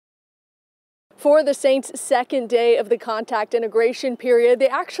For the Saints' second day of the contact integration period, they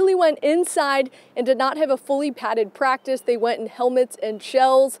actually went inside and did not have a fully padded practice. They went in helmets and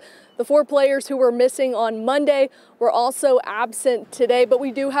shells. The 4 players who were missing on Monday were also absent today, but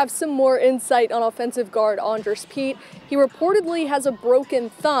we do have some more insight on offensive guard Andres Pete. He reportedly has a broken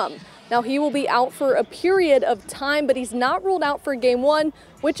thumb. Now, he will be out for a period of time, but he's not ruled out for game 1,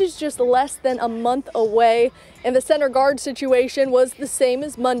 which is just less than a month away. And the center guard situation was the same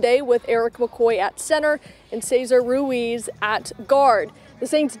as Monday, with Eric McCoy at center and Cesar Ruiz at guard. The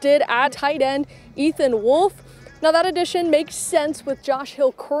Saints did add tight end Ethan Wolf. Now, that addition makes sense with Josh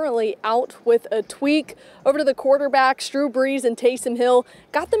Hill currently out with a tweak. Over to the quarterbacks, Drew Brees and Taysom Hill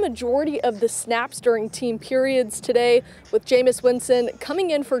got the majority of the snaps during team periods today, with Jameis Winston coming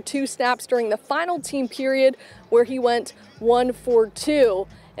in for 2 snaps during the final team period, where he went 1 for 2.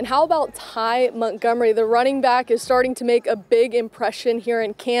 And how about Ty Montgomery? The running back is starting to make a big impression here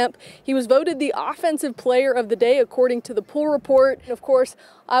in camp. He was voted the offensive player of the day according to the pool report. And of course,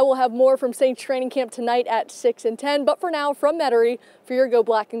 I will have more from Saints training camp tonight at 6 and 10. But for now, from Metairie, for your Go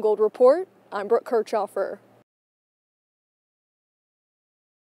Black and Gold report, I'm Brooke Kirchhoffer.